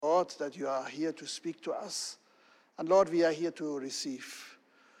that you are here to speak to us. And Lord, we are here to receive.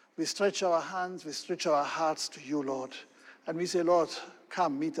 We stretch our hands, we stretch our hearts to you, Lord. And we say, Lord,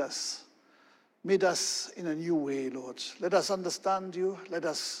 come, meet us. Meet us in a new way, Lord. Let us understand you. Let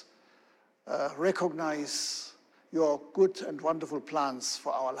us recognize your good and wonderful plans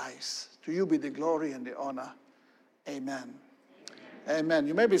for our lives. To you be the glory and the honor. Amen. Amen.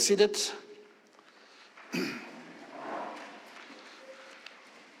 You may be seated.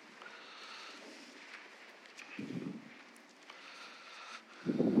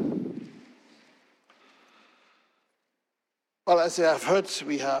 Well, as you have heard,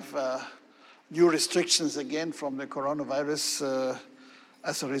 we have new restrictions again from the coronavirus.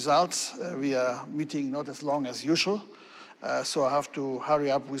 As a result, we are meeting not as long as usual, so I have to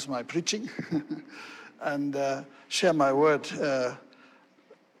hurry up with my preaching and share my word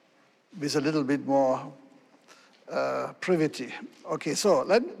with a little bit more privity. Okay, so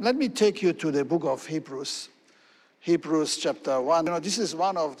let me take you to the book of Hebrews. Hebrews chapter 1. You know, this is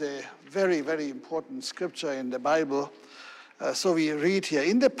one of the very, very important scripture in the Bible. So we read here,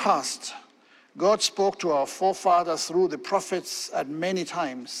 in the past, God spoke to our forefathers through the prophets at many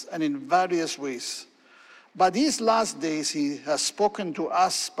times and in various ways. But these last days he has spoken to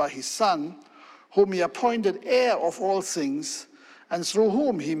us by his Son, whom he appointed heir of all things, and through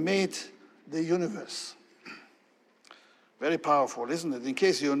whom he made the universe. Very powerful, isn't it? In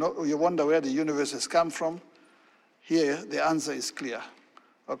case you wonder where the universe has come from, here the answer is clear.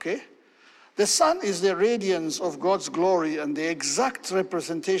 Okay? The Son is the radiance of God's glory and the exact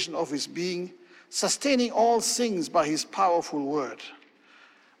representation of his being, sustaining all things by his powerful word.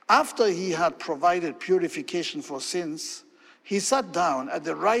 After he had provided purification for sins, he sat down at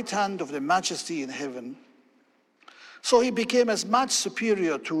the right hand of the Majesty in heaven. So he became as much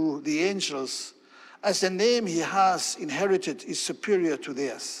superior to the angels as the name he has inherited is superior to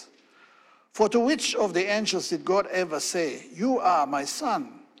theirs. For to which of the angels did God ever say, "You are my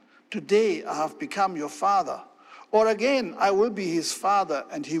son, today I have become your father"? Or again, "I will be his father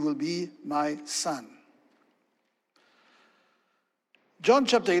and he will be my son"? John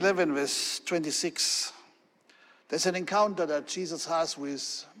chapter 11, verse 26. There's an encounter that Jesus has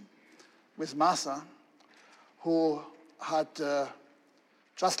with Martha, who had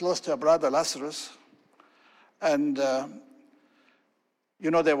just lost her brother Lazarus. And,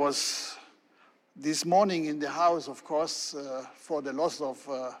 there was this mourning in the house, of course, for the loss of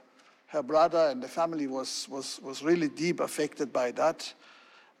her brother, and the family was really deep affected by that.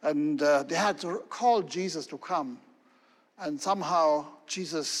 And they had to call Jesus to come. And somehow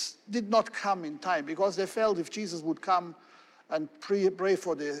Jesus did not come in time, because they felt if Jesus would come and pray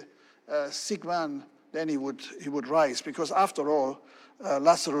for the sick man, then he would rise. Because after all,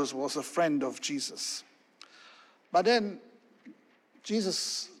 Lazarus was a friend of Jesus. But then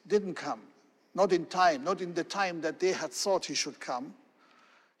Jesus didn't come, not in time, not in the time that they had thought he should come.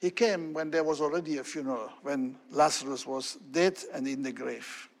 He came when there was already a funeral, when Lazarus was dead and in the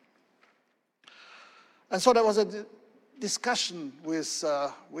grave. And so there was a discussion with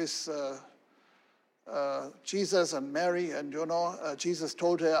Jesus and Mary, and Jesus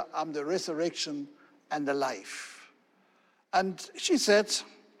told her, "I'm the resurrection and the life." And she said,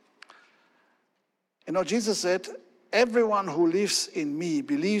 Jesus said, "Everyone who lives in me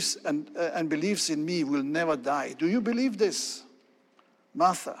believes and believes in me will never die. Do you believe this,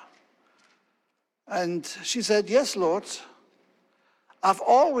 Martha?" And she said, "Yes, Lord. I've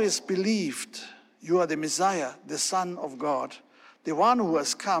always believed you are the Messiah, the Son of God, the one who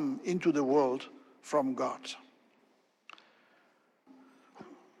has come into the world from God."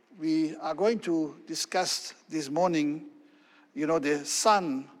 We are going to discuss this morning, the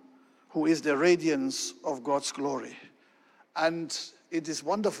Son who is the radiance of God's glory. And it is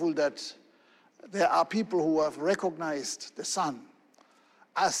wonderful that there are people who have recognized the Son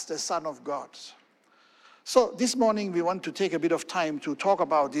as the Son of God. So this morning we want to take a bit of time to talk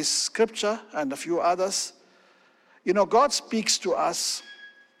about this scripture and a few others. God speaks to us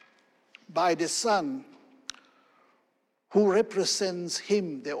by the Son who represents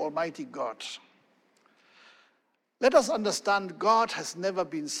him, the Almighty God. Let us understand, God has never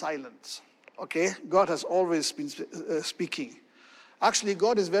been silent, okay? God has always been speaking. Actually,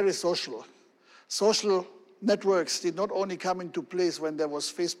 God is very social. Social networks did not only come into place when there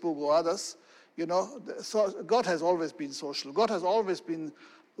was Facebook or others, so God has always been social. God has always been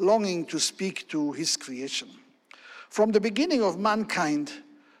longing to speak to his creation. From the beginning of mankind,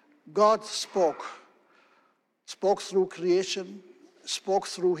 God spoke through creation, spoke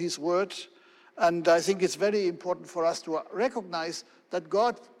through his word. And I think it's very important for us to recognize that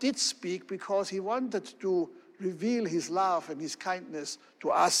God did speak because he wanted to reveal his love and his kindness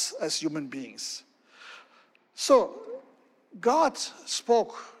to us as human beings. So God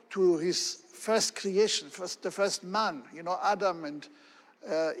spoke to his first creation, the first man, Adam and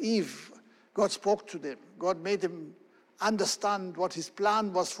Eve. God spoke to them. God made them understand what his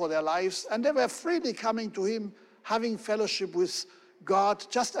plan was for their lives, and they were freely coming to him, having fellowship with God,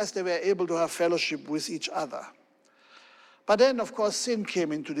 just as they were able to have fellowship with each other. But then, of course, sin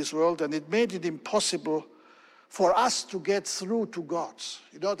came into this world, and it made it impossible for us to get through to God.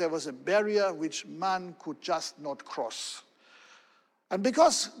 There was a barrier which man could just not cross. And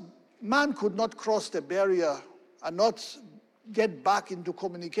because man could not cross the barrier and not get back into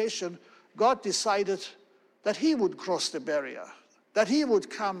communication, God decided that he would cross the barrier, that he would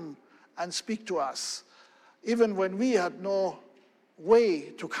come and speak to us, even when we had no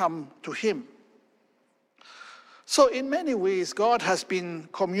way to come to him. So in many ways, God has been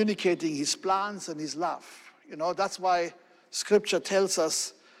communicating his plans and his love. That's why Scripture tells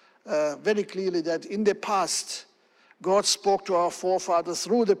us very clearly that in the past, God spoke to our forefathers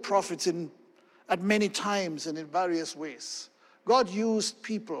through the prophets at many times and in various ways. God used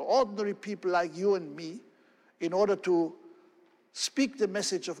people, ordinary people like you and me, in order to speak the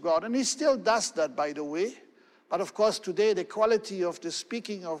message of God. And he still does that, by the way. But of course, today, the quality of the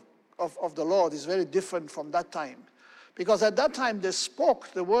speaking of the Lord is very different from that time. Because at that time, they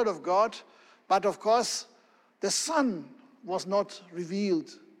spoke the word of God, but of course, the Son was not revealed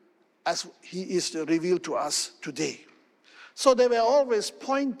as he is revealed to us today. So they were always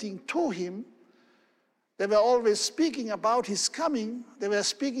pointing to him. They were always speaking about his coming. They were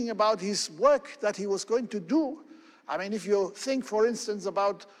speaking about his work that he was going to do. I mean, if you think, for instance,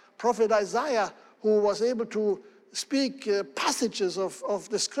 about Prophet Isaiah, who was able to speak passages of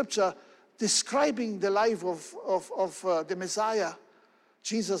the Scripture describing the life of the Messiah,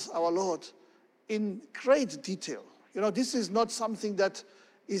 Jesus our Lord, in great detail. This is not something that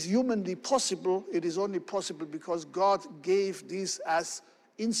is humanly possible. It is only possible because God gave this as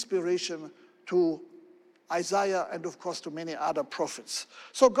inspiration to Isaiah and, of course, to many other prophets.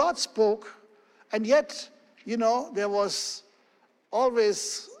 So God spoke, and yet, there was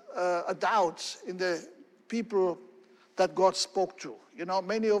always a doubt in the people that God spoke to.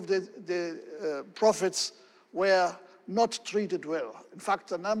 Many of the prophets were not treated well. In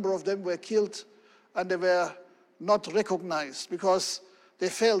fact, a number of them were killed, and they were not recognized because they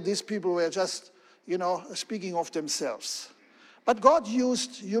felt these people were just, speaking of themselves. But God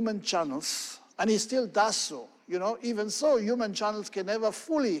used human channels, and he still does so. Even so, human channels can never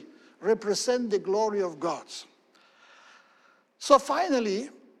fully represent the glory of God. So finally,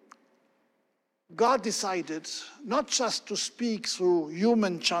 God decided not just to speak through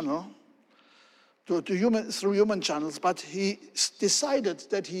human channels, but he decided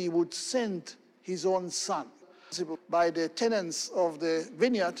that he would send his own Son. By the tenants of the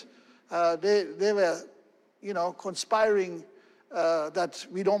vineyard, they were, conspiring that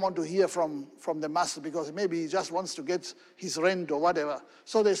we don't want to hear from the master because maybe he just wants to get his rent or whatever.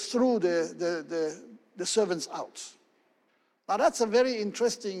 So they threw the servants out. Now that's a very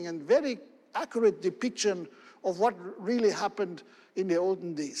interesting and very accurate depiction of what really happened in the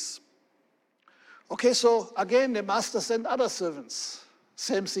olden days. Okay, so again, the master sent other servants.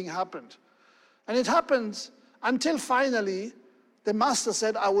 Same thing happened. And it happened until finally the master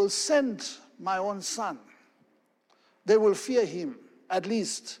said, I will send my own Son. They will fear him, at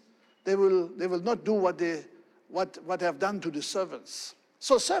least. They will not do what they have done to the servants.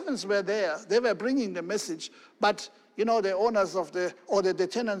 So servants were there. They were bringing the message, but the owners of the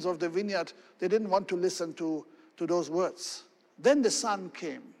tenants of the vineyard, they didn't want to listen to those words. Then the Son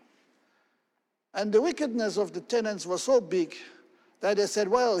came. And the wickedness of the tenants was so big that they said,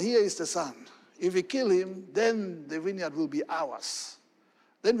 well, here is the Son. If we kill him, then the vineyard will be ours.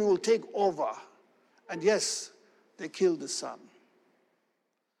 Then we will take over. And yes, they killed the Son.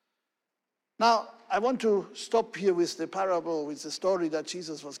 Now, I want to stop here with the parable, with the story that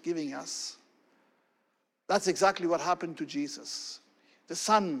Jesus was giving us. That's exactly what happened to Jesus. The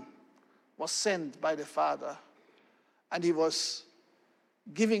Son was sent by the Father, and he was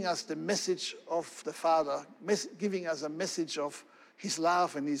giving us the message of the Father, giving us a message of his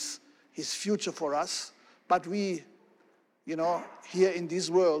love and his future for us. But we, here in this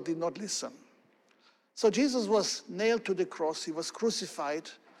world did not listen. So Jesus was nailed to the cross, he was crucified,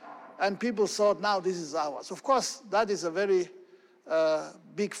 and people thought, now this is ours. Of course, that is a very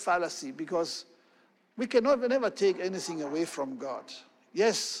big fallacy, because we can never take anything away from God.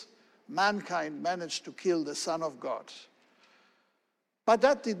 Yes, mankind managed to kill the Son of God. But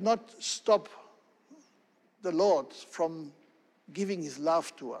that did not stop the Lord from giving his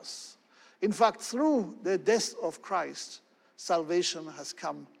love to us. In fact, through the death of Christ, salvation has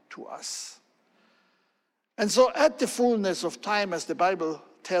come to us. And so at the fullness of time, as the Bible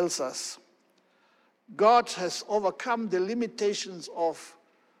tells us, God has overcome the limitations of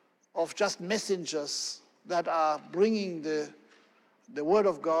just messengers that are bringing the word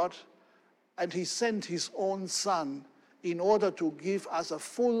of God, and he sent his own Son in order to give us a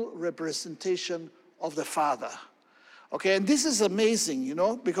full representation of the Father. Okay, and this is amazing,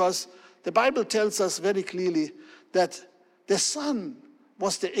 because the Bible tells us very clearly that the Son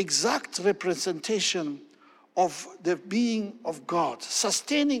was the exact representation of the being of God,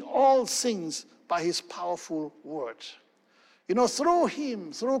 sustaining all things by his powerful word. Through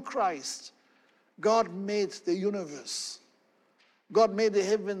him, through Christ, God made the universe. God made the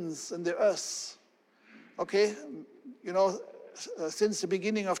heavens and the earth. Okay? Since the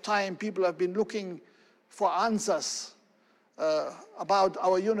beginning of time, people have been looking for answers about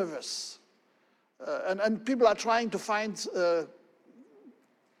our universe. And people are trying to find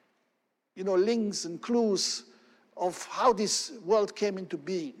links and clues of how this world came into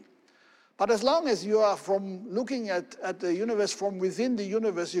being. But as long as you are looking at the universe from within the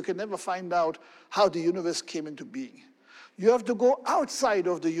universe, you can never find out how the universe came into being. You have to go outside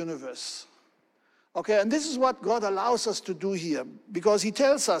of the universe. Okay, and this is what God allows us to do here, because he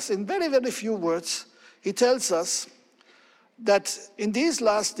tells us in very, very few words, he tells us that in these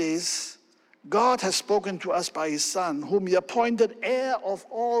last days, God has spoken to us by his Son, whom he appointed heir of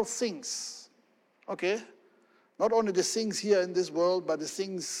all things. Okay? Not only the things here in this world, but the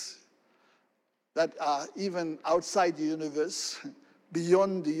things that are even outside the universe,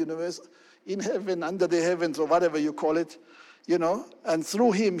 beyond the universe, in heaven, under the heavens, or whatever you call it, and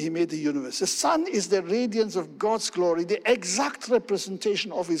through him he made the universe. The Son is the radiance of God's glory, the exact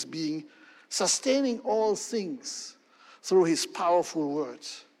representation of his being, sustaining all things through his powerful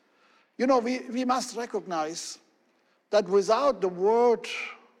words. We must recognize that without the word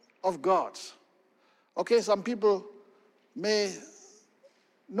of God, okay, some people may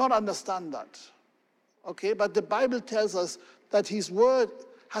not understand that, okay, but the Bible tells us that his word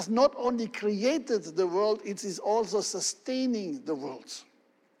has not only created the world, it is also sustaining the world,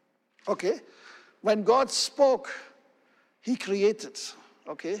 okay? When God spoke, he created,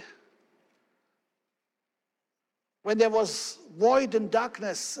 okay? When there was void and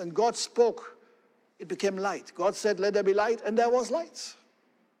darkness and God spoke, it became light. God said, let there be light, and there was light.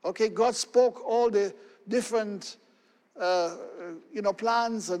 Okay, God spoke all the different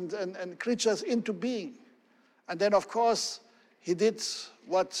plants and creatures into being. And then, of course, he did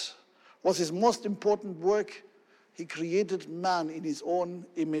what was his most important work. He created man in his own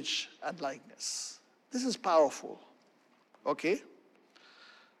image and likeness. This is powerful, okay?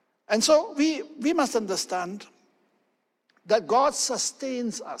 And so we must understand that God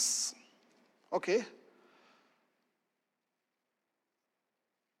sustains us, okay?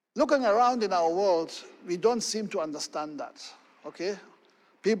 Looking around in our world, we don't seem to understand that, okay?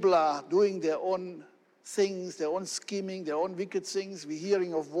 People are doing their own things, their own scheming, their own wicked things. We're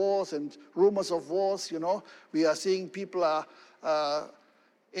hearing of wars and rumors of wars, We are seeing people are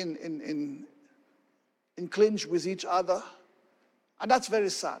in clinch with each other. And that's very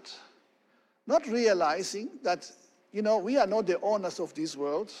sad. Not realizing that we are not the owners of this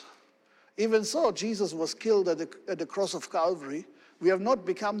world. Even so, Jesus was killed at the cross of Calvary. We have not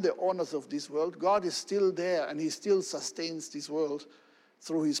become the owners of this world. God is still there, and he still sustains this world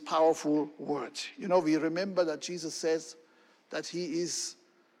through his powerful word. We remember that Jesus says that he is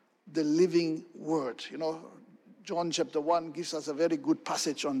the living word. John chapter 1 gives us a very good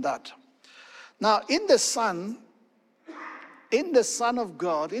passage on that. Now, in the Son of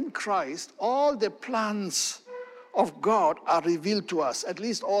God, in Christ, all the plans of God are revealed to us, at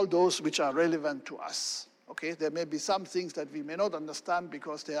least all those which are relevant to us. Okay, there may be some things that we may not understand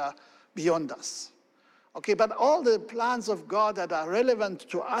because they are beyond us. Okay, but all the plans of God that are relevant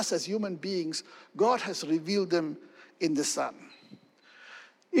to us as human beings, God has revealed them in the Son.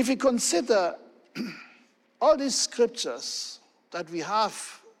 If we consider all these scriptures that we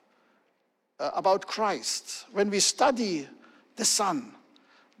have about Christ, when we study the Son,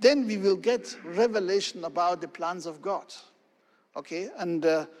 then we will get revelation about the plans of God. Okay, and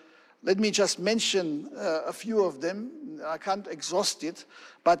let me just mention a few of them. I can't exhaust it,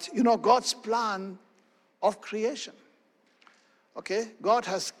 but God's plan of creation. Okay, God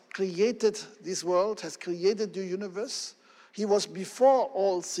has created this world, has created the universe. He was before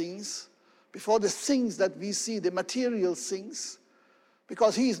all things, before the things that we see, the material things,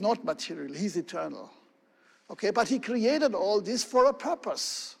 because he is not material, he's eternal. Okay, but he created all this for a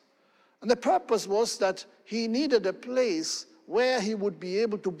purpose. And the purpose was that he needed a place where he would be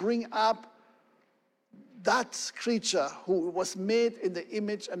able to bring up that creature who was made in the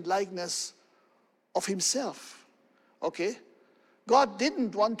image and likeness of himself. Okay? God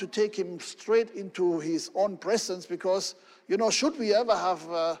didn't want to take him straight into his own presence because, should we ever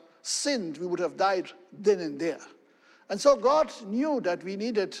have sinned, we would have died then and there. And so God knew that we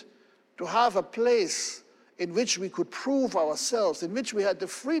needed to have a place in which we could prove ourselves, in which we had the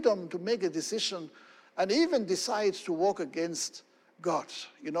freedom to make a decision and even decide to walk against God,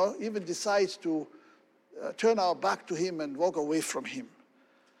 even decide to turn our back to him and walk away from him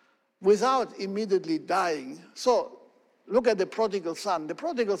without immediately dying. So look at the prodigal son. The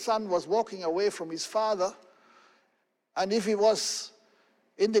prodigal son was walking away from his father, and if he was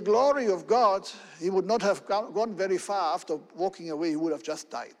in the glory of God, he would not have gone very far after walking away. He would have just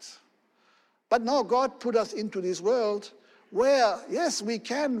died. But now God put us into this world where, yes, we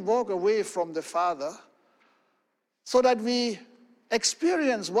can walk away from the Father so that we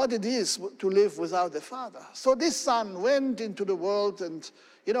experience what it is to live without the Father. So this son went into the world and,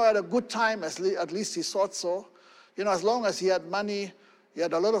 had a good time, at least he thought so. As long as he had money, he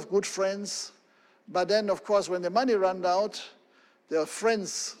had a lot of good friends. But then, of course, when the money ran out, their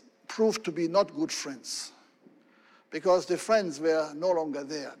friends proved to be not good friends, because the friends were no longer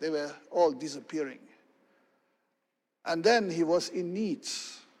there. They were all disappearing. And then he was in need.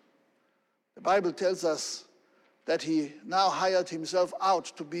 The Bible tells us that he now hired himself out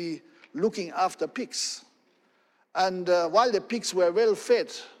to be looking after pigs. And while the pigs were well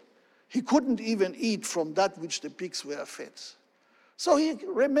fed, he couldn't even eat from that which the pigs were fed. So he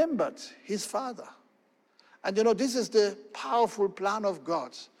remembered his father. And this is the powerful plan of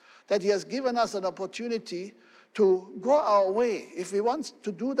God, that he has given us an opportunity to go our way. If we want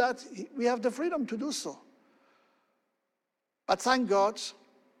to do that, we have the freedom to do so. But thank God,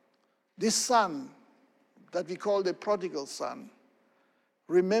 this son that we call the prodigal son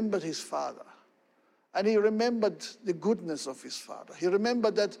remembered his father. And he remembered the goodness of his father. He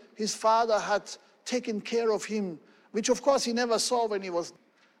remembered that his father had taken care of him, which of course he never saw when he was.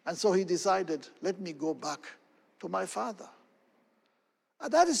 And so he decided, let me go back to my father.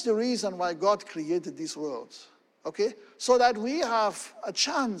 And that is the reason why God created this world. Okay? So that we have a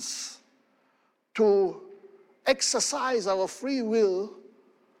chance to exercise our free will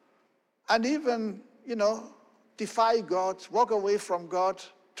and even, defy God, walk away from God,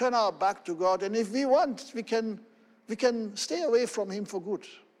 turn our back to God. And if we want, we can stay away from him for good.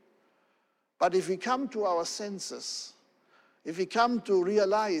 But if we come to our senses, if we come to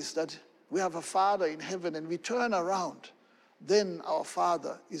realize that we have a Father in heaven and we turn around, then our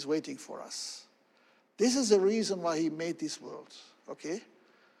Father is waiting for us. This is the reason why he made this world, okay?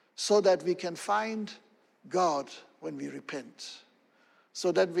 So that we can find God when we repent.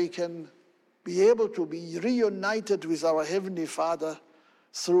 So that we can be able to be reunited with our Heavenly Father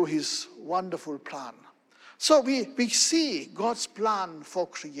through his wonderful plan. So we see God's plan for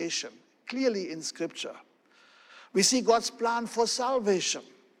creation clearly in Scripture. We see God's plan for salvation,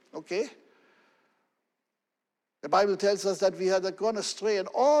 okay? The Bible tells us that we had gone astray, and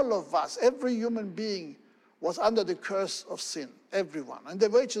all of us, every human being, was under the curse of sin, everyone. And the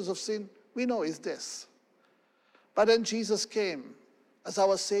wages of sin, we know, is death. But then Jesus came as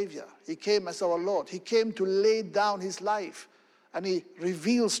our Savior. He came as our Lord. He came to lay down his life, and he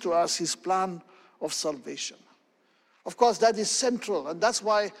reveals to us his plan of salvation. Of course, that is central, and that's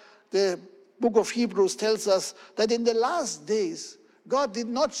why the book of Hebrews tells us that in the last days, God did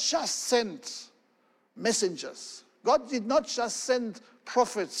not just send messengers. God did not just send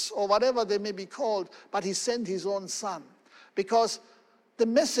prophets or whatever they may be called, but he sent his own son. Because the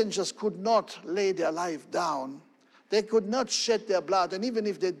messengers could not lay their life down. They could not shed their blood, and even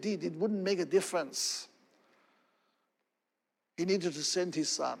if they did, it wouldn't make a difference. He needed to send his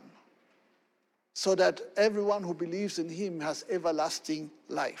son so that everyone who believes in him has everlasting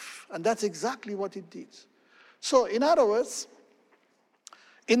life. And that's exactly what he did. So, in other words,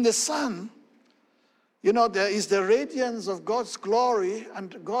 in the Son, there is the radiance of God's glory,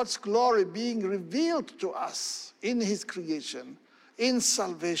 and God's glory being revealed to us in his creation, in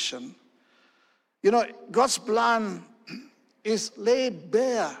salvation. God's plan is laid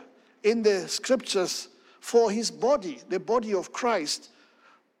bare in the Scriptures for his body, the body of Christ,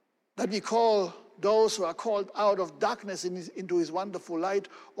 that we call those who are called out of darkness into his wonderful light,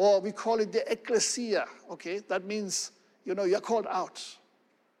 or we call it the ecclesia, okay? That means, you're called out.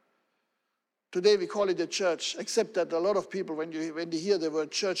 Today we call it the church, except that a lot of people, when they hear the word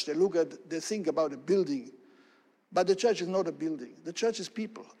church, they think about a building. But the church is not a building. The church is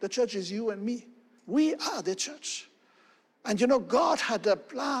people. The church is you and me. We are the church. And God had a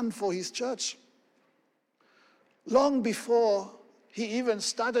plan for his church long before he even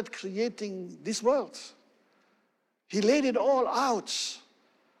started creating this world. He laid it all out.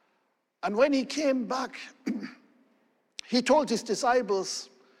 And when he came back, he told his disciples,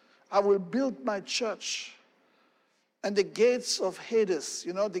 I will build my church, and the gates of Hades,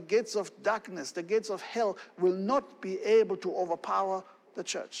 the gates of darkness, the gates of hell will not be able to overpower the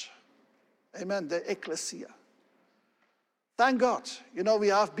church. Amen, the ecclesia. Thank God. We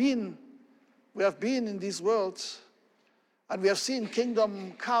have been in this world, and we have seen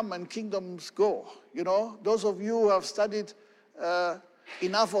kingdom come and kingdoms go. Those of you who have studied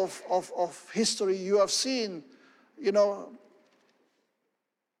enough of history, you have seen,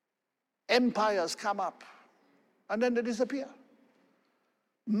 empires come up and then they disappear.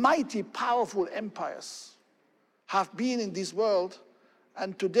 Mighty, powerful empires have been in this world,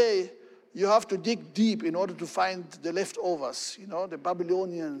 and today you have to dig deep in order to find the leftovers, the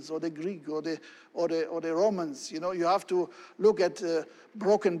Babylonians or the Greek or the Romans. You have to look at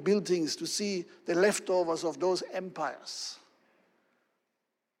broken buildings to see the leftovers of those empires.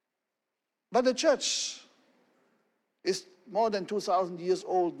 But the church is more than 2,000 years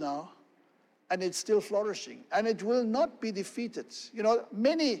old now, and it's still flourishing, and it will not be defeated.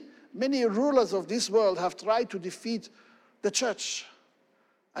 Many rulers of this world have tried to defeat the church,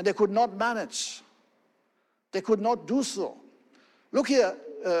 and they could not manage. They could not do so. Look here,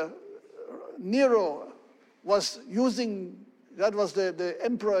 Nero was that was the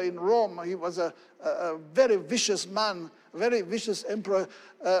emperor in Rome. He was a very vicious man, very vicious emperor.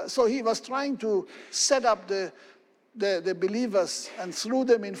 So he was trying to set up the believers and threw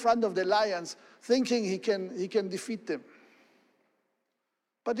them in front of the lions, thinking he can defeat them.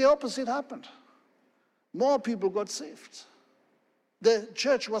 But the opposite happened. More people got saved. The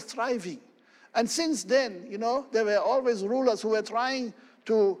church was thriving. And since then, there were always rulers who were trying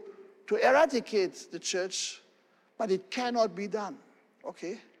to eradicate the church, but it cannot be done.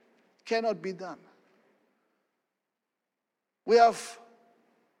 Okay? Cannot be done. We have,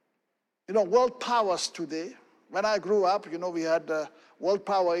 world powers today. When I grew up, we had the world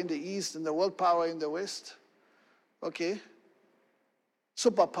power in the East and the world power in the West. Okay?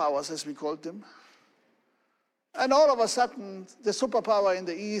 Superpowers, as we called them. And all of a sudden, the superpower in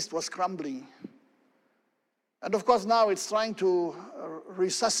the East was crumbling. And of course, now it's trying to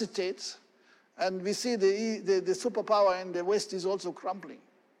resuscitate. And we see the superpower in the West is also crumbling,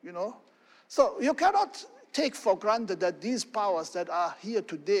 So you cannot take for granted that these powers that are here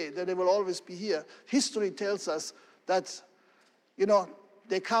today, that they will always be here. History tells us that,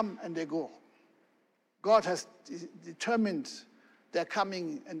 they come and they go. God has determined their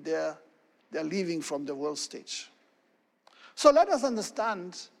coming and they're leaving from the world stage. So let us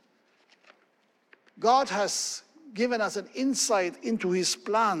understand, God has given us an insight into his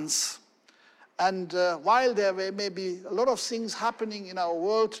plans. And while there may be a lot of things happening in our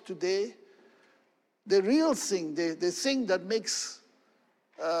world today, the real thing, the thing that makes,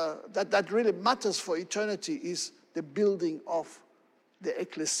 that really matters for eternity is the building of the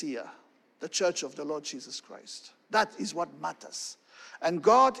ecclesia, the church of the Lord Jesus Christ. That is what matters. And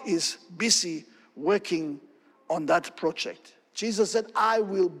God is busy working on that project. Jesus said, I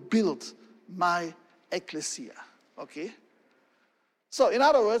will build my ecclesia. Okay? So in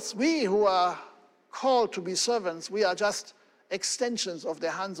other words, we who are called to be servants, we are just extensions of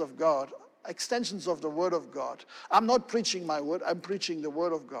the hands of God, extensions of the word of God. I'm not preaching my word, I'm preaching the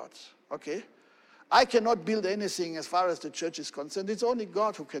word of God. Okay? I cannot build anything as far as the church is concerned. It's only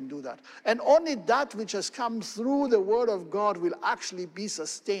God who can do that. And only that which has come through the word of God will actually be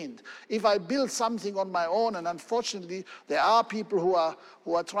sustained. If I build something on my own, and unfortunately there are people who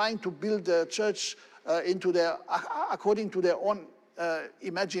are trying to build the church according to their own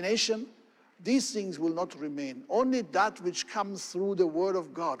imagination, these things will not remain. Only that which comes through the word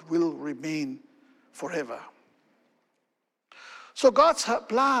of God will remain forever. So God's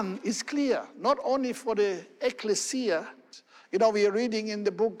plan is clear, not only for the ecclesia. We are reading in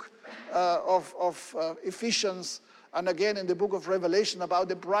the book of Ephesians and again in the book of Revelation about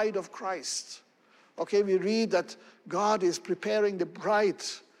the bride of Christ. Okay, we read that God is preparing the bride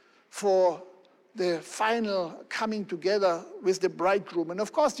for the final coming together with the bridegroom. And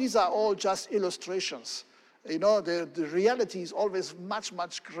of course, these are all just illustrations. The reality is always much,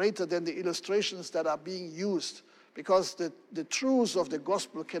 much greater than the illustrations that are being used, because the truths of the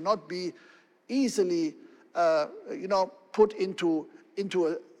gospel cannot be easily, put into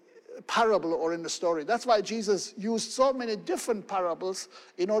a parable or in a story. That's why Jesus used so many different parables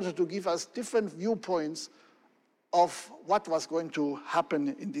in order to give us different viewpoints of what was going to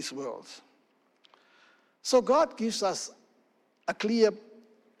happen in this world. So God gives us a clear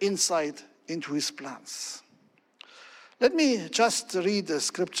insight into his plans. Let me just read the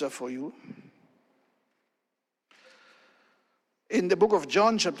scripture for you. in the book of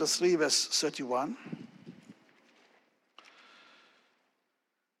John, chapter 3, verse 31.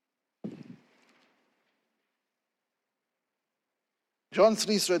 John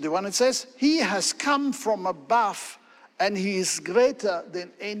 3:31, it says, he has come from above and he is greater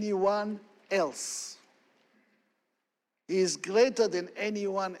than anyone else. He is greater than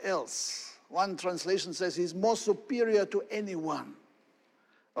anyone else. One translation says he's more superior to anyone.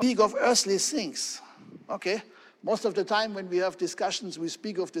 Speak of earthly things. Okay, most of the time when we have discussions, we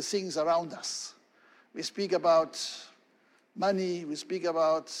speak of the things around us. We speak about money, we speak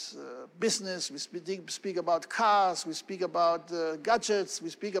about business, we speak about cars, we speak about gadgets, we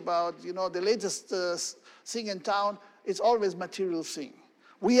speak about, the latest thing in town. It's always material thing.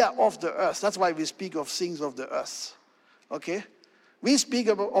 We are of the earth. That's why we speak of things of the earth. Okay? We speak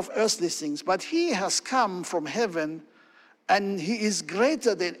of earthly things, but he has come from heaven and he is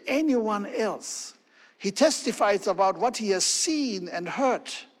greater than anyone else. He testifies about what he has seen and heard,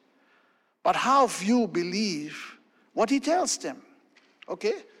 but how few believe what he tells them.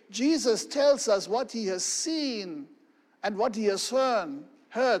 Okay? Jesus tells us what he has seen and what he has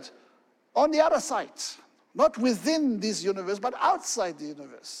heard on the other side. Not within this universe, but outside the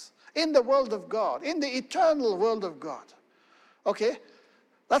universe. In the world of God, in the eternal world of God. Okay?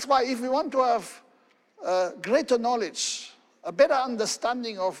 That's why if we want to have greater knowledge, a better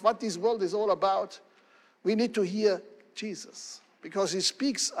understanding of what this world is all about, we need to hear Jesus. Because he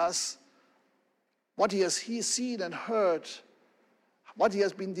speaks us what he has seen and heard, what he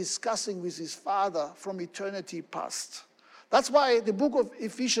has been discussing with his Father from eternity past. That's why the book of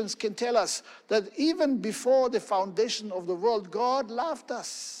Ephesians can tell us that even before the foundation of the world, God loved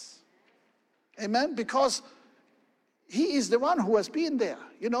us. Amen? Because he is the one who has been there.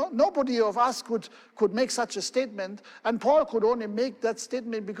 Nobody of us could make such a statement, and Paul could only make that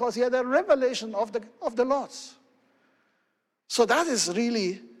statement because he had a revelation of the Lord. So that is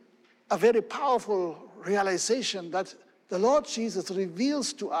really a very powerful realization that the Lord Jesus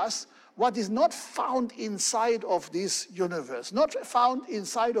reveals to us what is not found inside of this universe, not found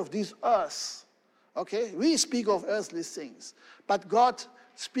inside of this earth. Okay? We speak of earthly things, but God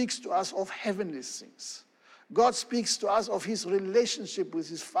speaks to us of heavenly things. God speaks to us of his relationship with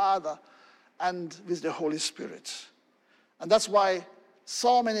his Father and with the Holy Spirit. And that's why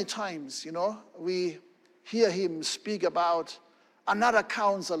so many times, we hear him speak about another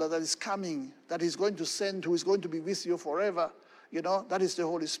counselor that is coming, that he's going to send, who is going to be with you forever. That is the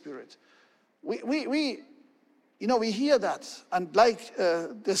Holy Spirit. We hear that. And like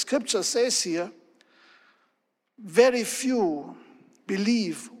the scripture says here, very few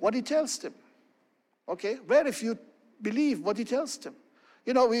believe what he tells them. Okay? Very few believe what he tells them.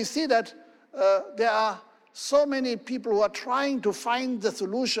 We see that there are so many people who are trying to find the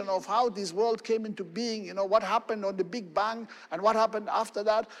solution of how this world came into being, what happened on the Big Bang and what happened after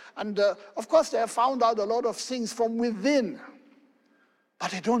that. And of course, they have found out a lot of things from within,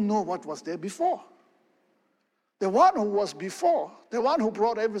 but they don't know what was there before. The one who was before, the one who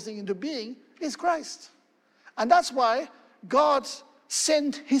brought everything into being, is Christ. And that's why God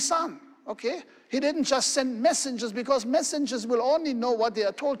sent his Son, okay? He didn't just send messengers, because messengers will only know what they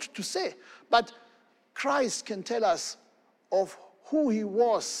are told to say. But Christ can tell us of who he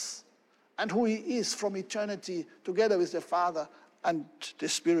was and who he is from eternity, together with the Father and the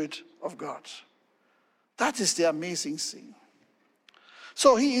Spirit of God. That is the amazing thing.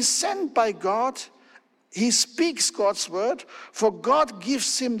 So he is sent by God. He speaks God's word, for God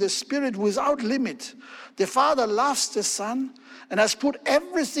gives him the Spirit without limit. The Father loves the Son and has put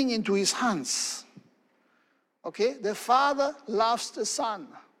everything into his hands. Okay? The Father loves the Son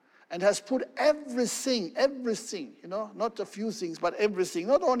and has put everything, not a few things, but everything,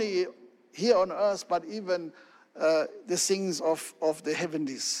 not only here on earth, but even the things of the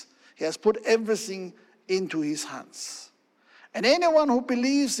heavenlies. He has put everything into his hands. And anyone who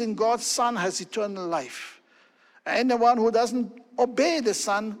believes in God's Son has eternal life. Anyone who doesn't obey the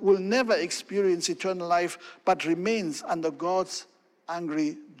Son will never experience eternal life, but remains under God's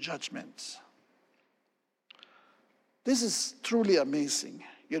angry judgment. This is truly amazing.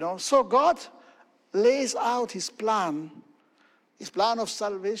 So God lays out his plan of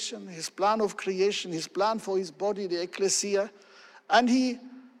salvation, his plan of creation, his plan for his body, the ecclesia, and he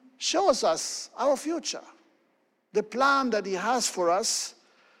shows us our future, the plan that he has for us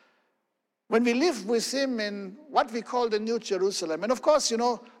when we live with him in what we call the New Jerusalem. And of course,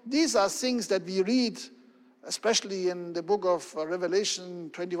 these are things that we read, especially in the book of Revelation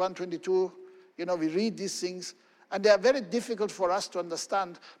 21, 22, we read these things. And they are very difficult for us to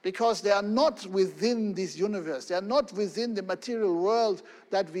understand because they are not within this universe. They are not within the material world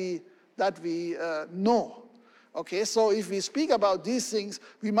that we know. Okay, so if we speak about these things,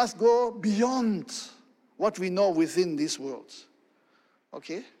 we must go beyond what we know within this world.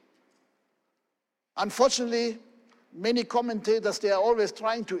 Okay? Unfortunately, many commentators, they are always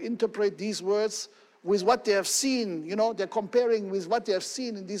trying to interpret these words with what they have seen. You know, they're comparing with what they have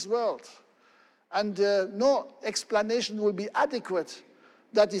seen in this world. And no explanation will be adequate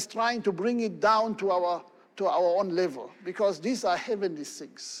that is trying to bring it down to our own level, because these are heavenly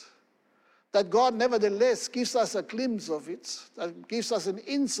things. That God nevertheless gives us a glimpse of it, that gives us an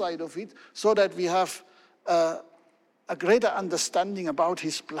insight of it, so that we have a greater understanding about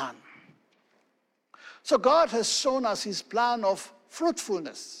his plan. So God has shown us his plan of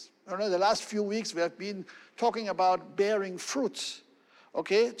fruitfulness. You know, the last few weeks we have been talking about bearing fruit.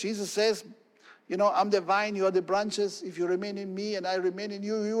 Okay, Jesus says, you know, I'm the vine, you are the branches. If you remain in me and I remain in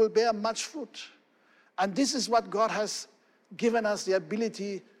you, you will bear much fruit. And this is what God has given us the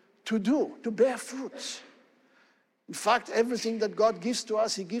ability to do, to bear fruit. In fact, everything that God gives to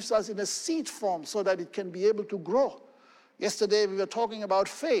us, he gives us in a seed form so that it can be able to grow. Yesterday we were talking about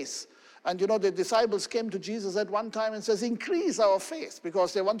faith. And you know, the disciples came to Jesus at one time and says, increase our faith,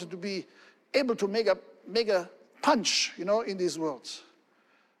 because they wanted to be able to make a punch, you know, in this world.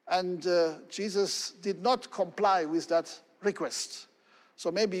 And Jesus did not comply with that request. So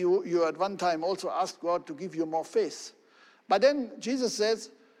maybe you at one time also asked God to give you more faith. But then Jesus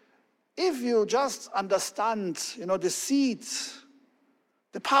says, if you just understand, you know, the seed,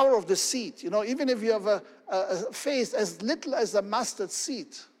 the power of the seed, you know, even if you have a faith as little as a mustard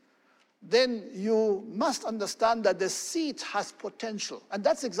seed, then you must understand that the seed has potential. And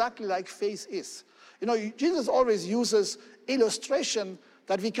that's exactly like faith is. You know, Jesus always uses illustration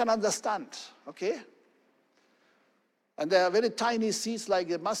that we can understand, okay? And there are very tiny seeds, like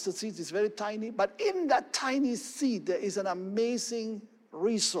the mustard seed is very tiny. But in that tiny seed, there is an amazing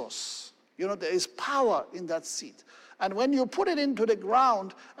resource. You know, there is power in that seed. And when you put it into the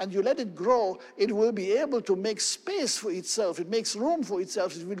ground and you let it grow, it will be able to make space for itself. It makes room for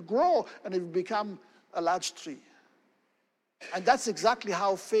itself. It will grow and it will become a large tree. And that's exactly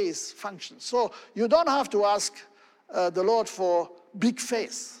how faith functions. So you don't have to ask the Lord for big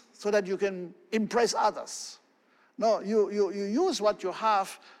faith so that you can impress others. No, you use what you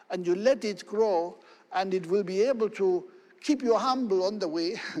have and you let it grow, and it will be able to keep you humble on the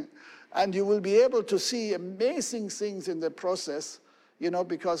way. And you will be able to see amazing things in the process, you know,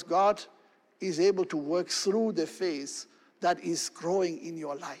 because God is able to work through the faith that is growing in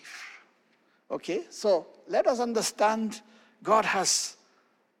your life. Okay, so let us understand God has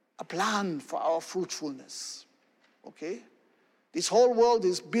a plan for our fruitfulness. Okay, this whole world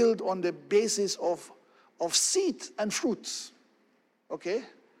is built on the basis of seed and fruits. Okay,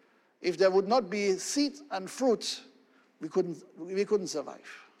 if there would not be seed and fruit, we couldn't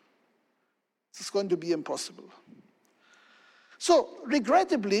survive. It's going to be impossible. So,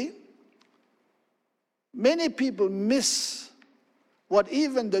 regrettably, many people miss what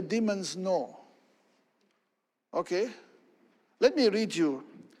even the demons know. Okay? Let me read you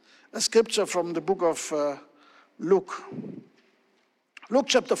a scripture from the book of Luke. Luke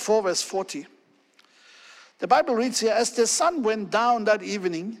chapter 4, verse 40. The Bible reads here, as the sun went down that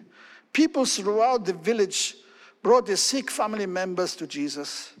evening, people throughout the village brought their sick family members to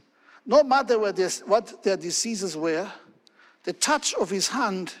Jesus. No matter what their diseases were, the touch of his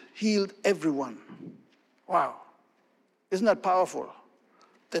hand healed everyone. Wow. Isn't that powerful?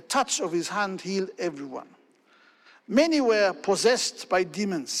 The touch of his hand healed everyone. Many were possessed by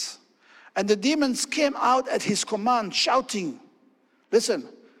demons, and the demons came out at his command, shouting. Listen,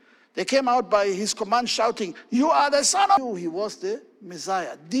 they came out by his command, shouting, you are the Son of God. He was the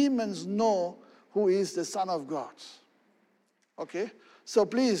Messiah. Demons know who is the Son of God. Okay? So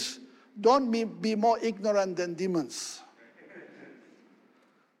please, don't be more ignorant than demons.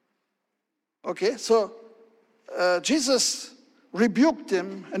 Okay, so Jesus rebuked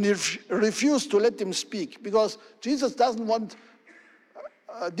them and he refused to let them speak, because Jesus doesn't want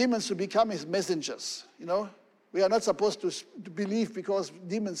demons to become his messengers. You know, we are not supposed to believe because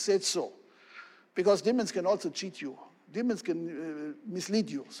demons said so, because demons can also cheat you. Demons can mislead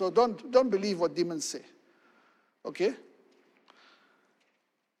you. So don't believe what demons say. Okay?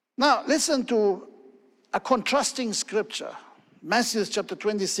 Now, listen to a contrasting scripture. Matthew chapter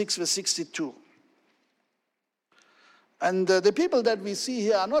 26, verse 62. And the people that we see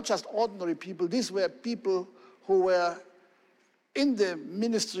here are not just ordinary people. These were people who were in the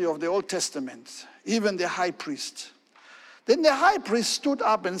ministry of the Old Testament, even the high priest. Then the high priest stood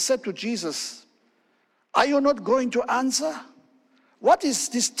up and said to Jesus, are you not going to answer? What is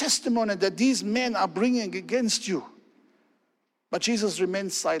this testimony that these men are bringing against you? But Jesus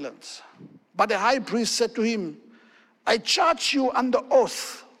remained silent. But the high priest said to him, I charge you under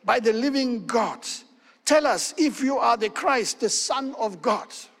oath by the living God. Tell us if you are the Christ, the Son of God.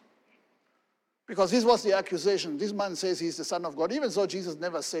 Because this was the accusation. This man says he's the Son of God. Even though Jesus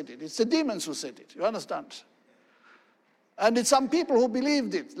never said it. It's the demons who said it. You understand? And it's some people who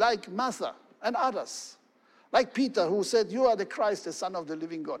believed it, like Martha and others. Like Peter, who said, you are the Christ, the Son of the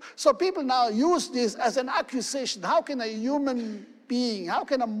living God. So people now use this as an accusation. How can a human being, how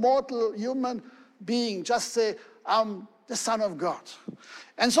can a mortal human being just say, I'm the Son of God?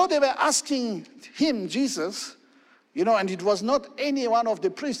 And so they were asking him, Jesus, and it was not any one of the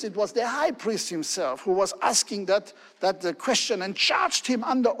priests, it was the high priest himself who was asking that question and charged him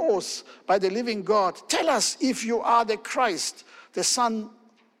under oath by the living God. Tell us if you are the Christ, the Son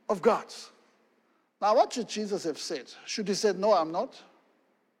of God. Now, what should Jesus have said? Should he said, no, I'm not?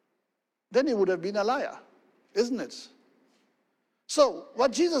 Then he would have been a liar, isn't it? So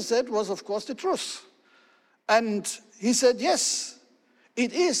what Jesus said was, of course, the truth. And he said, yes,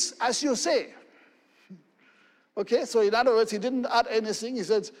 it is as you say. Okay, so in other words, he didn't add anything. He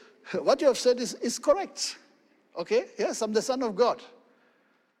said, what you have said is correct. Okay, yes, I'm the Son of God.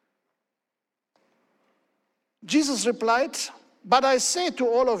 Jesus replied, but I say to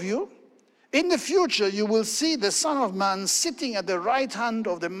all of you, in the future you will see the Son of Man sitting at the right hand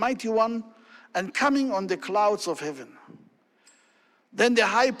of the Mighty One and coming on the clouds of heaven. Then the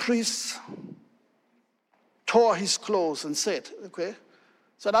high priest tore his clothes and said, okay,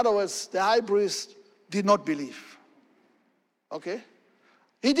 so in other words, the high priest did not believe. Okay?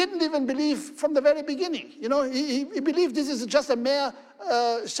 He didn't even believe from the very beginning. He believed this is just a mere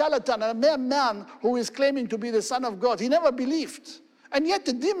charlatan, a mere man who is claiming to be the Son of God. He never believed. And yet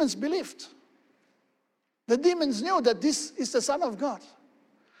the demons believed. The demons knew that this is the Son of God.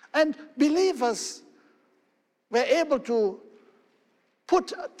 And believers were able to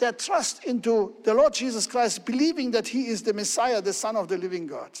put their trust into the Lord Jesus Christ, believing that he is the Messiah, the Son of the living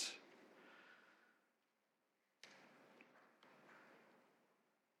God.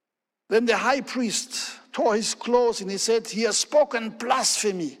 Then the high priest tore his clothes and he said, he has spoken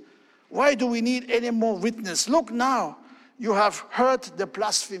blasphemy. Why do we need any more witness? Look now, you have heard the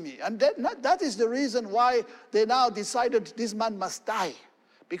blasphemy. And that is the reason why they now decided this man must die,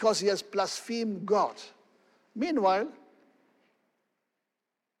 because he has blasphemed God. Meanwhile,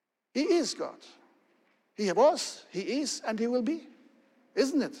 he is God. He was, he is, and he will be,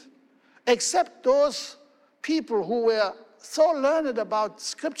 isn't it? Except those people who were so learned about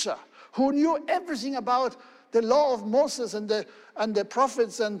Scripture, who knew everything about the law of Moses and the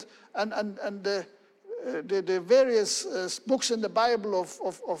prophets and the various books in the Bible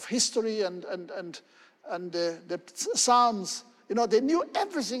of history and the Psalms. They knew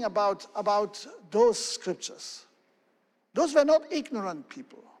everything about those scriptures. Those were not ignorant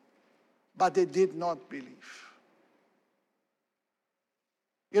people, but they did not believe.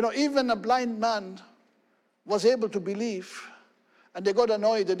 Even a blind man was able to believe. And they got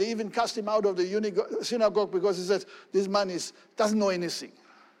annoyed, and they even cast him out of the synagogue because he said, this man doesn't know anything.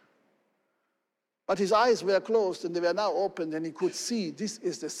 But his eyes were closed, and they were now opened, and he could see this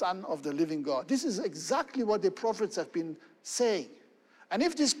is the Son of the living God. This is exactly what the prophets have been saying. And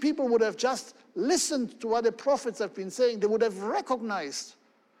if these people would have just listened to what the prophets have been saying, they would have recognized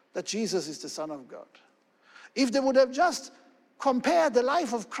that Jesus is the Son of God. If they would have just compared the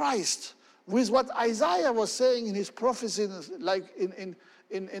life of Christ with what Isaiah was saying in his prophecies, like in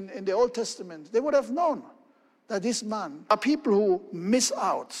the Old Testament, they would have known that this man are people who miss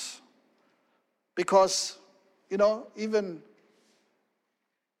out. Because, even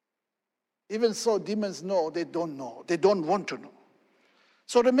so demons know, they don't want to know.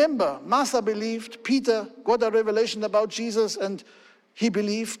 So remember, Martha believed, Peter got a revelation about Jesus and he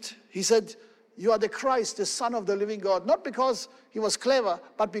believed. He said, you are the Christ, the Son of the living God. Not because he was clever,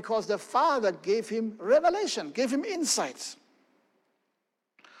 but because the Father gave him revelation, gave him insights.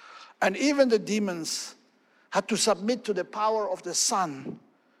 And even the demons had to submit to the power of the Son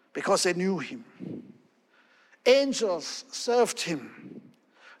because they knew him. Angels served him,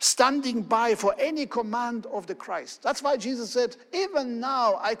 standing by for any command of the Christ. That's why Jesus said, even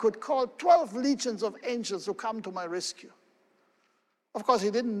now I could call 12 legions of angels to come to my rescue. Of course, he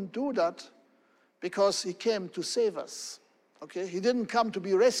didn't do that because he came to save us. Okay? He didn't come to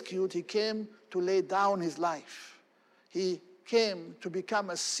be rescued, he came to lay down his life. He came to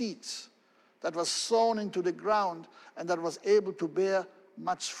become a seed that was sown into the ground and that was able to bear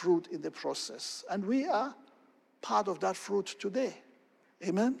much fruit in the process. And we are part of that fruit today.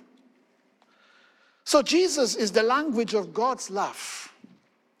 Amen? So Jesus is the language of God's love.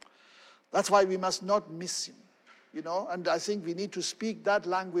 That's why we must not miss him. And I think we need to speak that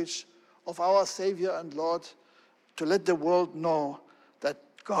language of our Savior and Lord to let the world know that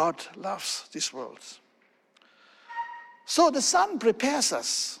God loves this world. So the Son prepares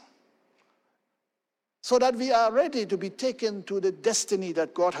us so that we are ready to be taken to the destiny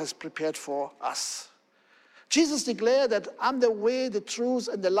that God has prepared for us. Jesus declared that I'm the way, the truth,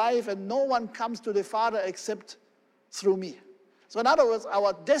 and the life, and no one comes to the Father except through me. So in other words,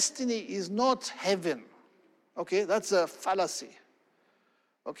 our destiny is not heaven. Okay, that's a fallacy.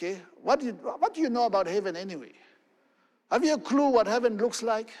 Okay, what do you know about heaven anyway? Have you a clue what heaven looks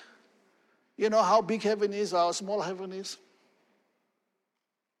like? You know how big heaven is or how small heaven is?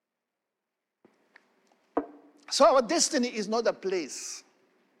 So our destiny is not a place.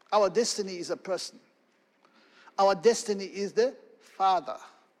 Our destiny is a person. Our destiny is the Father.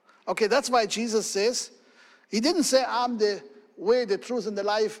 Okay, that's why Jesus says, he didn't say, I'm the way, the truth, and the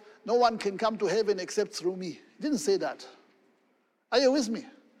life. No one can come to heaven except through me. He didn't say that. Are you with me?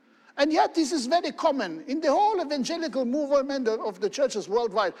 And yet this is very common. In the whole evangelical movement of the churches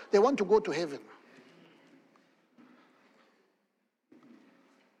worldwide, they want to go to heaven.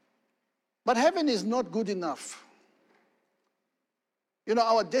 But heaven is not good enough. You know,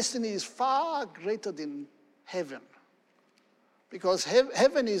 our destiny is far greater than heaven. Because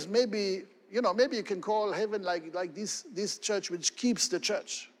heaven is maybe, you know, maybe you can call heaven like this church which keeps the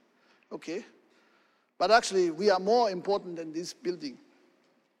church. Okay? But actually, we are more important than this building.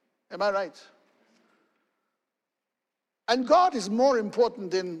 Am I right? And God is more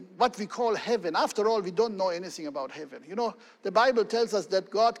important than what we call heaven. After all, we don't know anything about heaven. You know, the Bible tells us that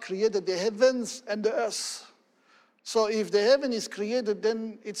God created the heavens and the earth. So if the heaven is created,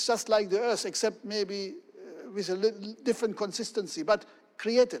 then it's just like the earth, except maybe with a little different consistency, but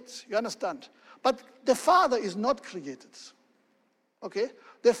created, you understand? But the Father is not created, okay?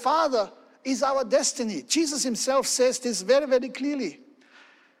 The Father is our destiny. Jesus himself says this very, very clearly.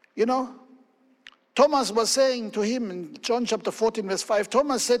 You know, Thomas was saying to him in John chapter 14, verse 5,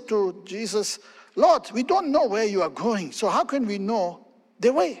 Thomas said to Jesus, Lord, we don't know where you are going, so how can we know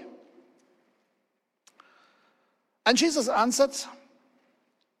the way? And Jesus answered,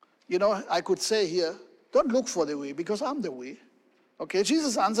 you know, I could say here, don't look for the way because I'm the way. Okay,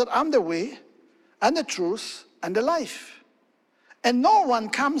 Jesus answered, I'm the way and the truth and the life. And no one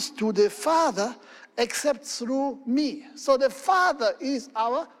comes to the Father except through me. So the Father is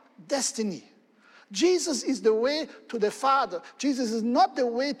our destiny. Jesus is the way to the Father. Jesus is not the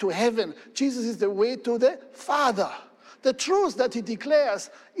way to heaven. Jesus is the way to the Father. The truth that he declares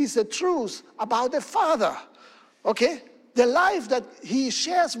is the truth about the Father. Okay? The life that he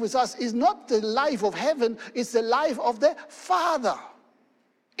shares with us is not the life of heaven, it's the life of the Father.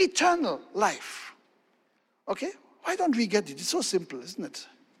 Eternal life. Okay? Why don't we get it? It's so simple, isn't it?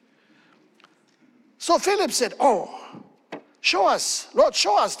 So Philip said, oh, show us, Lord,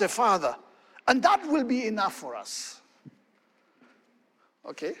 show us the Father, and that will be enough for us.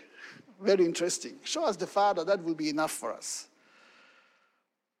 Okay? Very interesting. Show us the Father, that will be enough for us.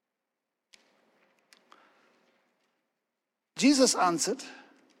 Jesus answered,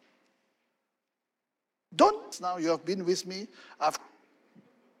 now you have been with me.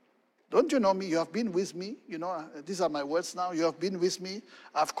 Don't you know me? You have been with me. You know, these are my words now. You have been with me.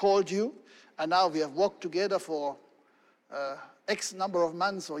 I've called you. And now we have walked together for X number of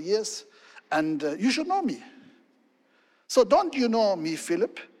months or years. And you should know me. So don't you know me,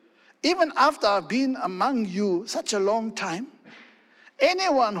 Philip? Even after I've been among you such a long time,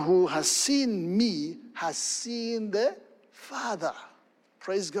 anyone who has seen me has seen the Father.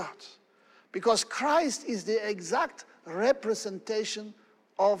 Praise God. Because Christ is the exact representation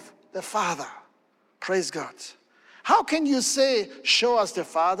of the Father. Praise God. How can you say, show us the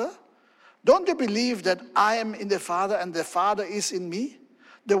Father? Don't you believe that I am in the Father and the Father is in me?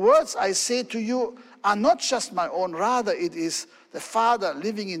 The words I say to you are not just my own, rather it is the Father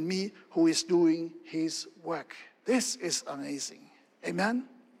living in me who is doing his work. This is amazing. Amen?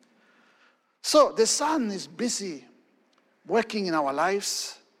 So the Son is busy working in our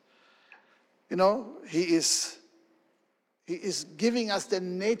lives. You know, he is giving us the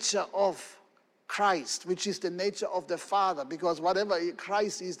nature of Christ, which is the nature of the Father, because whatever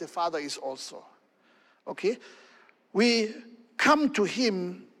Christ is, the Father is also. Okay? We come to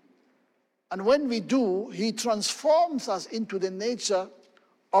him, and when we do, he transforms us into the nature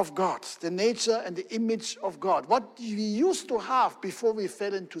of God, the nature and the image of God. What we used to have before we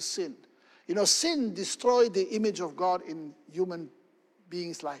fell into sin. You know, sin destroyed the image of God in human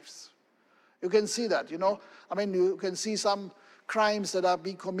beings' lives. You can see that, you know. I mean, you can see some crimes that are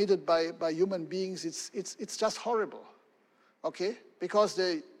being committed by human beings. It's just horrible, okay? Because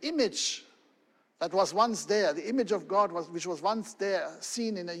the image that was once there, the image of God which was once there,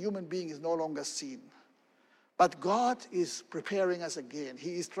 seen in a human being, is no longer seen. But God is preparing us again.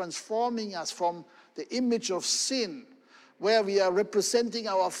 He is transforming us from the image of sin, where we are representing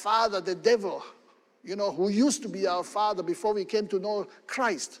our father, the devil, who used to be our father before we came to know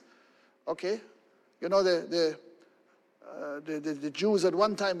Christ. Okay? The Jews at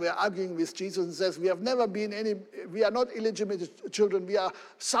one time were arguing with Jesus and says, we are not illegitimate children, we are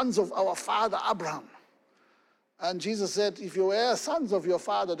sons of our father Abraham. And Jesus said, if you were sons of your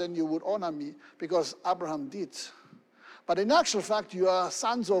father, then you would honor me, because Abraham did. But in actual fact, you are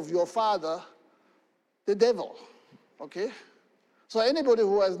sons of your father, the devil. Okay? So anybody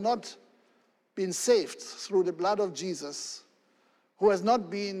who has not been saved through the blood of Jesus, who has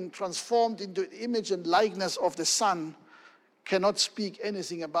not been transformed into the image and likeness of the Son, cannot speak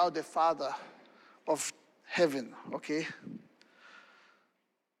anything about the Father of heaven. Okay?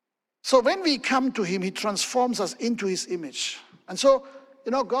 So when we come to him, he transforms us into his image. And so,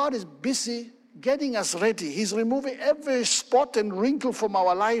 God is busy getting us ready. He's removing every spot and wrinkle from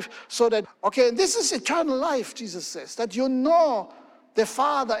our life so that, and this is eternal life, Jesus says, that you know the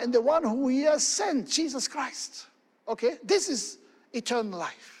Father and the one who he has sent, Jesus Christ. Okay, this is eternal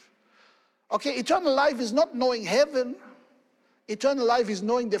life. Okay, eternal life is not knowing heaven. Eternal life is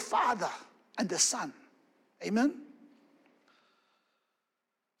knowing the Father and the Son. Amen?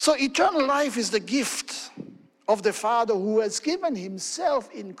 So eternal life is the gift of the Father who has given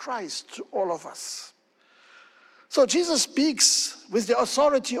himself in Christ to all of us. So Jesus speaks with the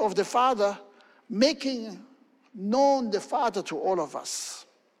authority of the Father, making known the Father to all of us.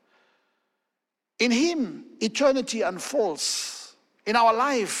 In him, eternity unfolds in our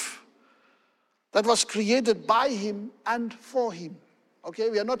life that was created by him and for him.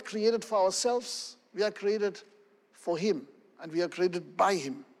 Okay, we are not created for ourselves, we are created for him, and we are created by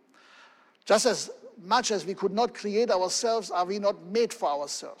him. Just as much as we could not create ourselves, are we not made for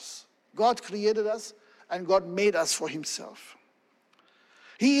ourselves. God created us, and God made us for himself.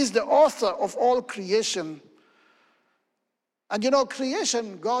 He is the author of all creation. And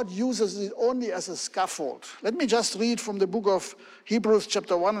creation, God uses it only as a scaffold. Let me just read from the book of Hebrews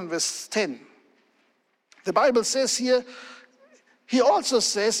chapter 1 and verse 10. The Bible says here, he also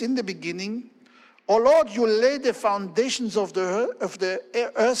says in the beginning, O Lord, you laid the foundations of the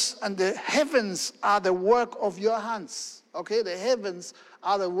earth, and the heavens are the work of your hands. Okay, the heavens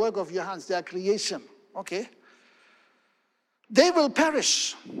are the work of your hands. They are creation. Okay. They will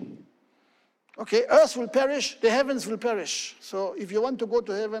perish. Okay, earth will perish, the heavens will perish. So if you want to go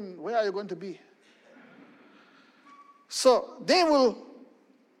to heaven, where are you going to be? So they will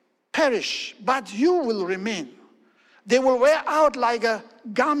perish, but you will remain. They will wear out like a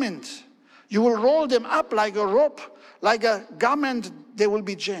garment. You will roll them up like a rope, like a garment, they will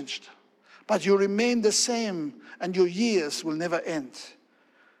be changed. But you remain the same, and your years will never end.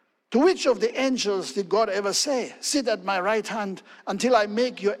 To which of the angels did God ever say, sit at my right hand until I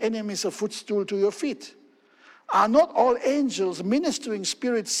make your enemies a footstool to your feet? Are not all angels ministering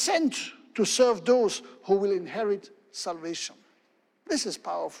spirits sent to serve those who will inherit salvation? This is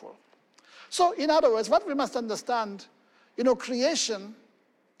powerful. So in other words, what we must understand, creation,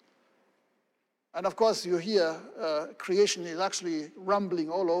 and of course you hear creation is actually rumbling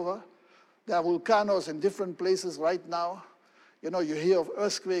all over. There are volcanoes in different places right now. You hear of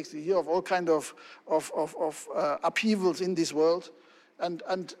earthquakes, you hear of all kinds of upheavals in this world.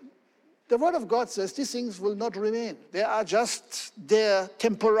 And the Word of God says these things will not remain. They are just there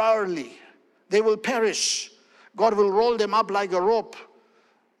temporarily. They will perish. God will roll them up like a rope,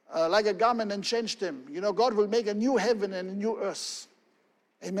 like a garment, and change them. God will make a new heaven and a new earth.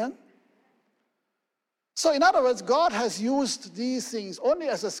 Amen? So in other words, God has used these things only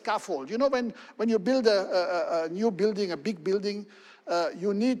as a scaffold. When you build a new building, a big building,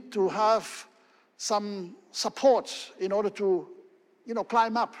 you need to have some support in order to,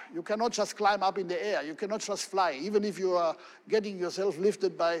 climb up. You cannot just climb up in the air. You cannot just fly. Even if you are getting yourself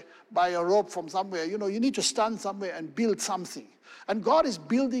lifted by a rope from somewhere, you need to stand somewhere and build something. And God is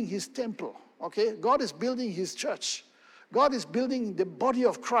building his temple, okay? God is building his church. God is building the body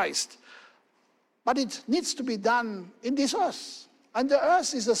of Christ. But it needs to be done in this earth. And the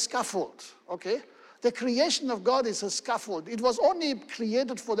earth is a scaffold, okay? The creation of God is a scaffold. It was only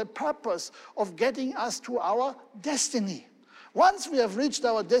created for the purpose of getting us to our destiny. Once we have reached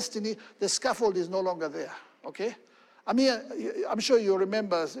our destiny, the scaffold is no longer there, okay? I mean, I'm sure you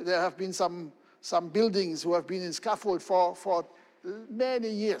remember there have been some buildings who have been in scaffold for many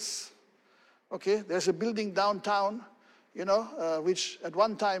years, okay? There's a building downtown, which at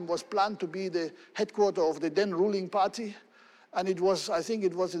one time was planned to be the headquarters of the then ruling party. And I think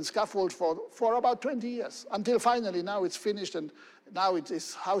it was in scaffold for about 20 years, until finally now it's finished, and now it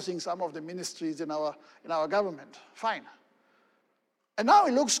is housing some of the ministries in our government. Fine. And now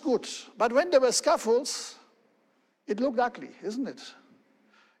it looks good. But when there were scaffolds, it looked ugly, isn't it?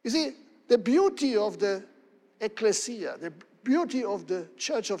 You see, the beauty of the ecclesia, the beauty of the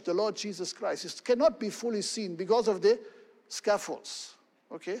church of the Lord Jesus Christ cannot be fully seen because of the scaffolds.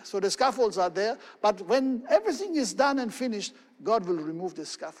 Okay, so the scaffolds are there, but when everything is done and finished, God will remove the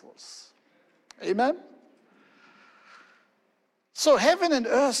scaffolds. Amen? So heaven and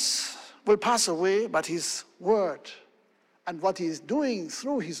earth will pass away, but his word and what he is doing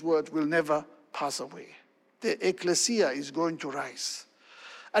through his word will never pass away. The ecclesia is going to rise.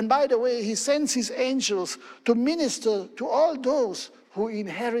 And by the way, he sends his angels to minister to all those who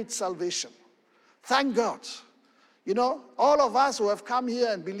inherit salvation. Thank God. You know, all of us who have come here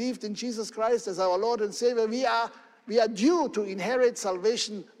and believed in Jesus Christ as our Lord and Savior, we are due to inherit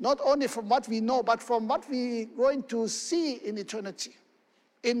salvation, not only from what we know, but from what we're going to see in eternity,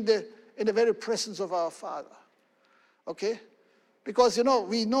 in the very presence of our Father. Okay? Because, you know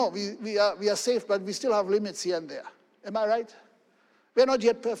we are saved, but we still have limits here and there. Am I right? We are not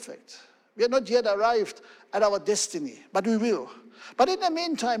yet perfect. We are not yet arrived at our destiny, but we will. But in the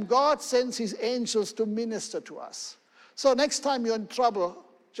meantime, God sends his angels to minister to us. So next time you're in trouble,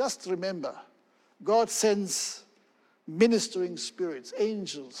 just remember, God sends ministering spirits,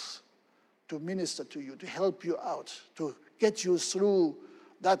 angels, to minister to you, to help you out, to get you through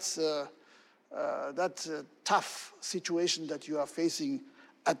that tough situation that you are facing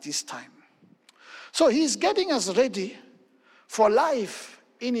at this time. So he's getting us ready for life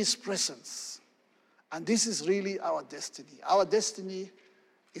in his presence. And this is really our destiny. Our destiny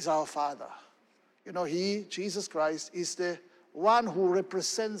is our Father. You know, Jesus Christ, is the one who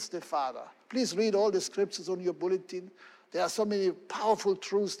represents the Father. Please read all the scriptures on your bulletin. There are so many powerful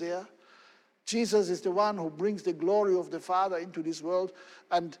truths there. Jesus is the one who brings the glory of the Father into this world,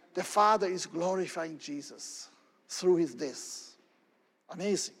 and the Father is glorifying Jesus through his death.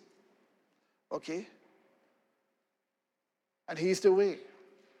 Amazing. Okay? And he is the way.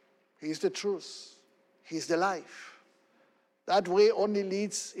 He is the truth. He is the life. That way only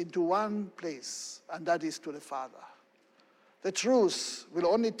leads into one place, and that is to the Father. The truth will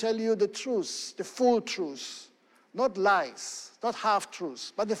only tell you the truth, the full truth, not lies, not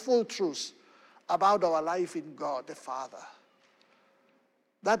half-truths, but the full truth about our life in God, the Father.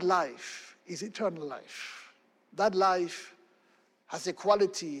 That life is eternal life. That life has a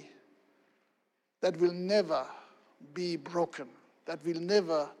quality that will never be broken, that will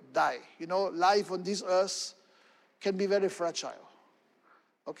never die. You know, life on this earth can be very fragile.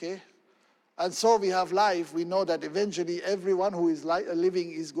 Okay? And so we have life. We know that eventually everyone who is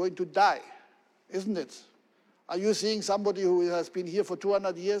living is going to die, isn't it? Are you seeing somebody who has been here for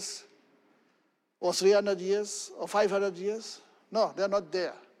 200 years? Or 300 years? Or 500 years? No, they're not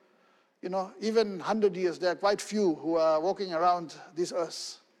there. You know, even 100 years, there are quite few who are walking around this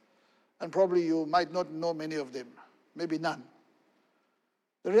earth. And probably you might not know many of them. Maybe none.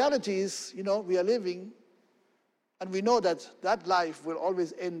 The reality is, you know, we are living, and we know that that life will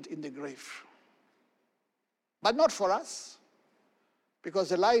always end in the grave. But not for us, because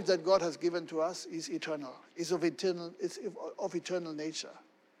the life that God has given to us is eternal, is of eternal nature.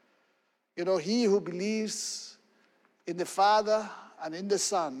 You know, he who believes in the Father and in the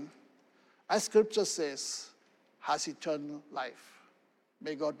Son, as Scripture says, has eternal life.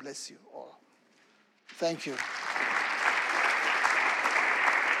 May God bless you all. Thank you.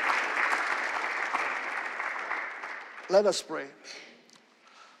 Let us pray.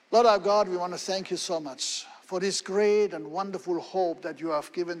 Lord our God, we want to thank you so much for this great and wonderful hope that you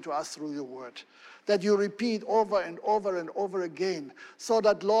have given to us through your word, that you repeat over and over and over again, so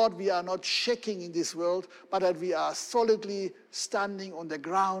that, Lord, we are not shaking in this world, but that we are solidly standing on the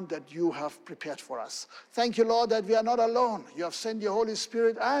ground that you have prepared for us. Thank you, Lord, that we are not alone. You have sent your Holy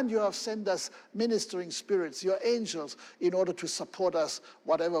Spirit, and you have sent us ministering spirits, your angels, in order to support us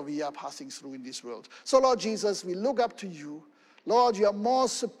whatever we are passing through in this world. So, Lord Jesus, we look up to you. Lord, you are more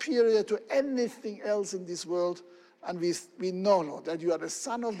superior to anything else in this world, and we know, Lord, that you are the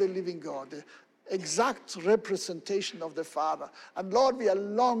Son of the living God, the exact representation of the Father. And Lord, we are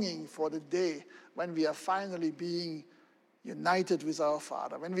longing for the day when we are finally being united with our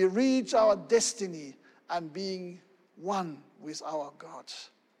Father, when we reach our destiny and being one with our God.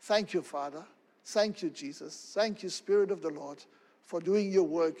 Thank you, Father. Thank you, Jesus. Thank you, Spirit of the Lord, for doing your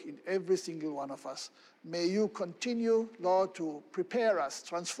work in every single one of us. May you continue, Lord, to prepare us,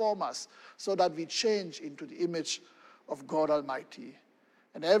 transform us, so that we change into the image of God Almighty.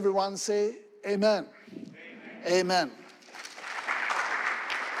 And everyone say, Amen. Amen. Amen.